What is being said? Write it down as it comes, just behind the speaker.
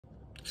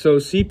So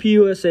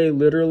CPUSA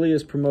literally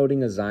is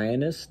promoting a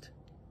Zionist.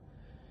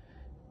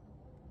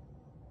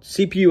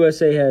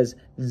 CPUSA has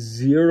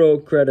zero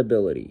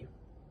credibility.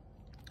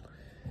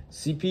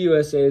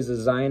 CPUSA is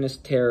a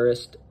Zionist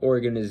terrorist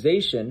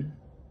organization,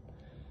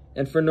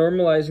 and for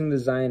normalizing the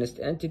Zionist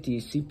entity,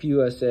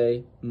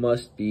 CPUSA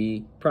must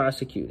be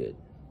prosecuted.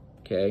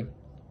 Okay?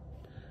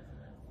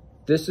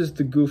 This is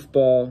the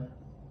goofball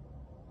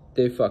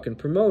they fucking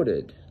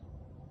promoted.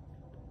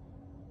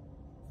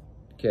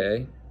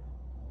 Okay?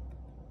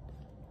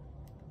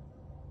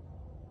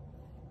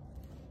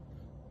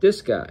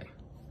 This guy.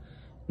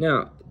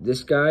 Now,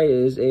 this guy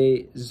is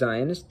a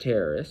Zionist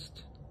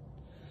terrorist.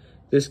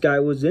 This guy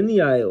was in the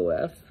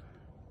IOF.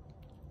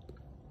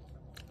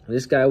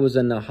 This guy was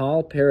a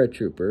Nahal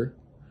paratrooper.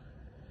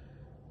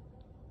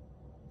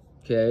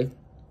 Okay?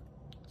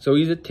 So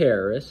he's a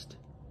terrorist.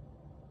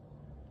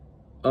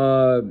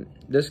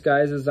 This guy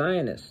is a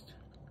Zionist.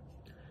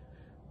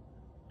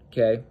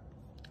 Okay?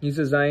 He's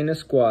a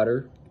Zionist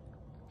squatter.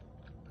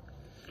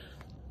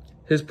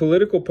 His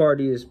political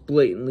party is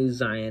blatantly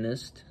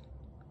Zionist.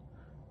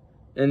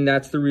 And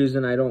that's the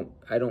reason I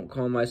don't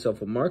call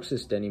myself a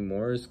Marxist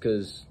anymore, is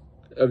because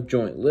of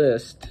Joint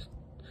List.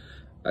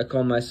 I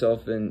call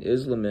myself an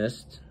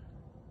Islamist,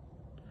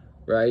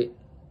 right?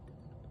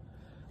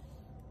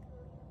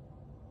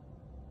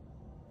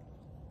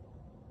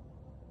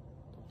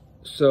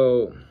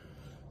 So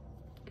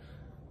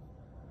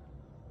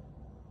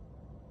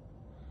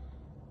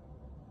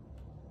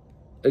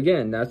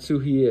again, that's who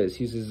he is.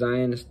 He's a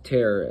Zionist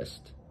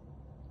terrorist.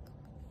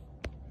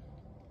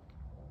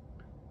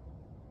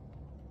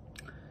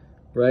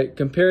 Right?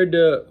 Compared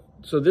to,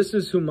 so this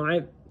is who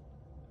my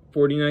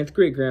 49th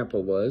great grandpa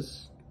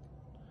was.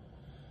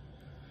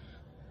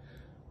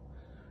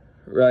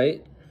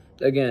 Right?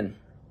 Again,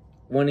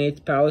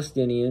 1/8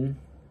 Palestinian.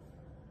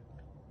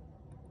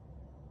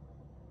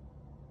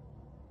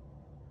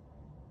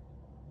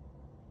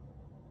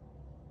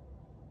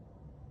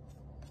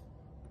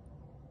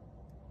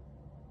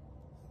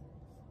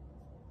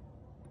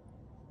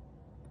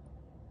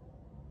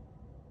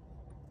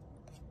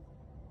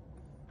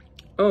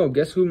 Oh,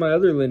 guess who my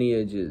other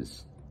lineage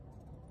is?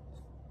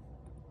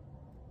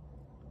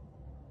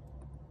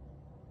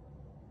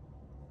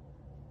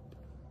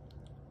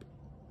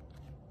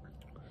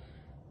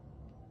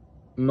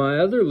 My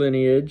other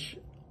lineage,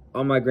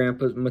 on my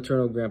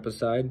maternal grandpa's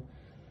side,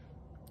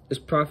 is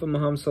Prophet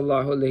Muhammad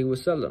sallallahu alaihi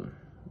wasallam,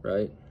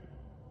 right?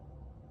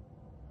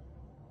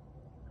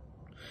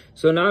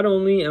 So not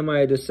only am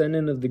I a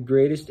descendant of the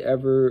greatest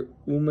ever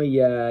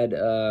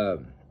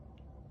Umayyad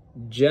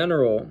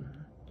general,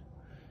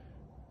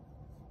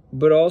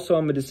 but also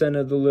I'm a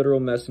descendant of the literal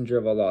messenger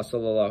of Allah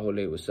sallallahu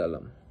alaihi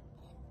wasallam.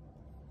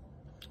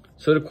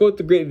 So to quote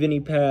the great Vinny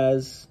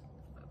Paz,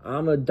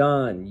 I'm a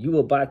Don, you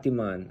a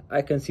Batiman.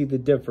 I can see the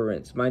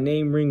difference. My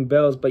name ring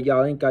bells, but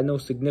y'all ain't got no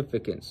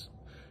significance.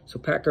 So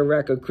pack a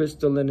rack of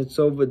crystal and it's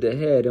over the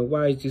head. And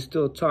why is you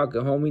still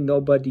talking, homie?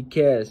 Nobody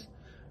cares.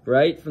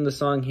 Right? From the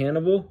song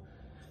Hannibal.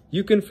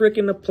 You can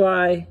freaking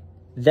apply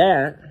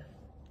that,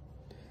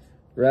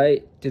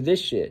 right, to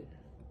this shit.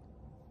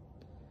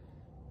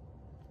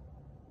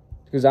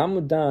 Because I'm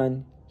a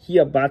Don, he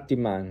a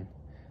Batiman.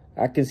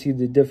 I can see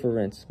the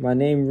difference. My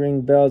name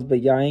ring bells,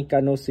 but y'all ain't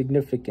got no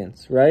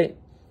significance, right?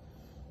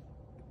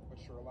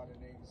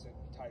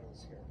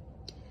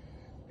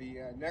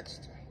 The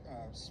next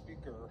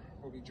speaker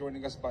will be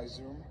joining us by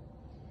Zoom.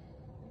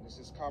 And this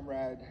is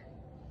Comrade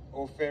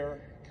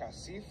Ofer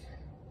Cassif.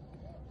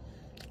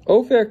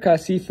 Ofer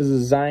Cassif is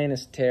a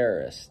Zionist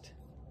terrorist.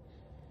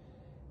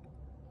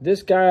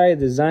 This guy,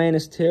 the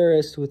Zionist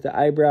terrorist with the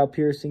eyebrow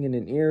piercing and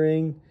an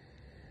earring.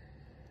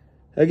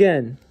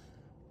 Again,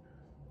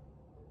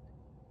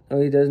 oh,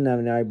 he doesn't have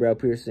an eyebrow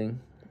piercing.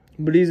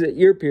 But he's an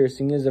ear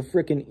piercing. He has a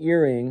freaking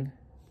earring.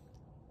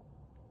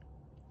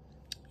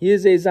 He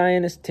is a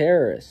Zionist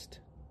terrorist.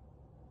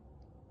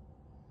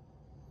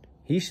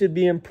 He should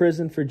be in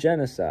prison for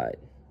genocide.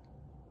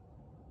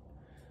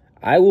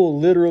 I will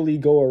literally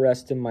go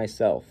arrest him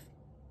myself.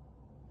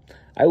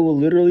 I will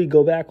literally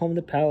go back home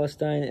to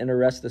Palestine and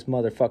arrest this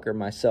motherfucker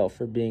myself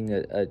for being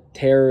a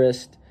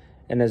terrorist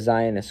and a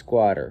Zionist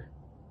squatter.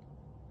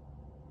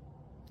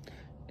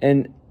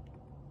 And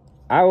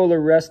I will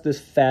arrest this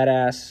fat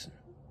ass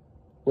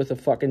with a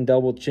fucking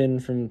double chin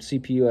from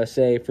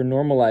CPUSA for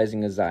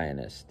normalizing a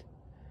Zionist.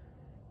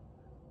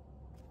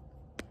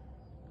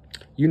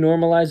 You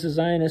normalize a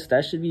Zionist,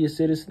 that should be a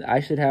citizen. I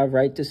should have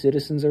right to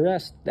citizen's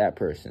arrest that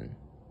person.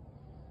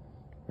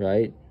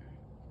 Right?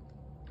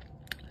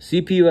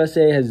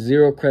 CPUSA has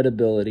zero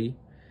credibility,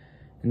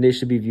 and they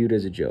should be viewed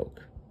as a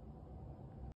joke.